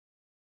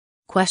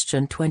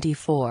Question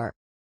 24.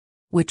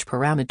 Which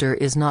parameter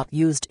is not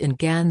used in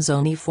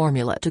Ganzoni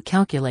formula to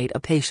calculate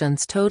a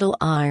patient's total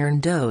iron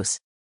dose?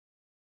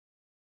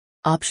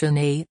 Option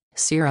A,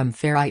 serum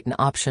ferritin.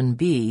 Option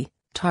B,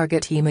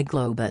 target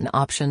hemoglobin.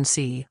 Option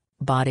C,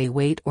 body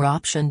weight. Or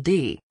option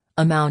D,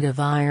 amount of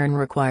iron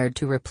required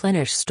to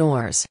replenish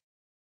stores.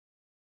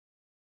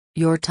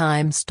 Your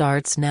time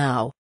starts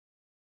now.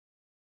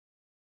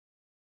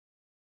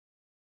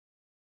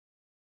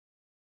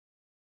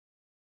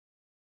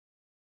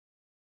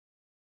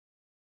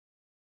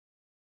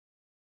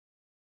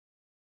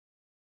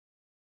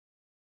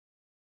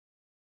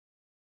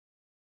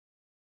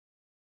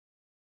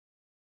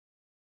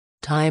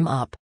 Time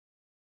up.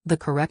 The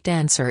correct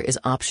answer is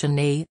option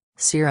A,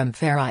 serum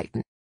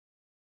ferritin.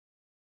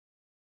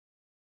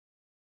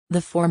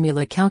 The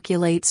formula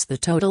calculates the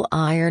total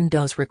iron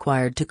dose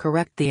required to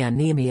correct the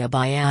anemia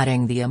by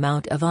adding the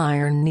amount of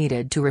iron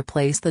needed to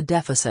replace the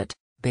deficit,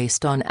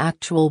 based on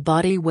actual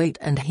body weight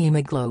and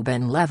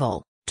hemoglobin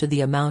level, to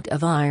the amount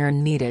of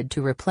iron needed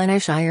to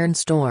replenish iron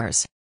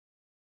stores.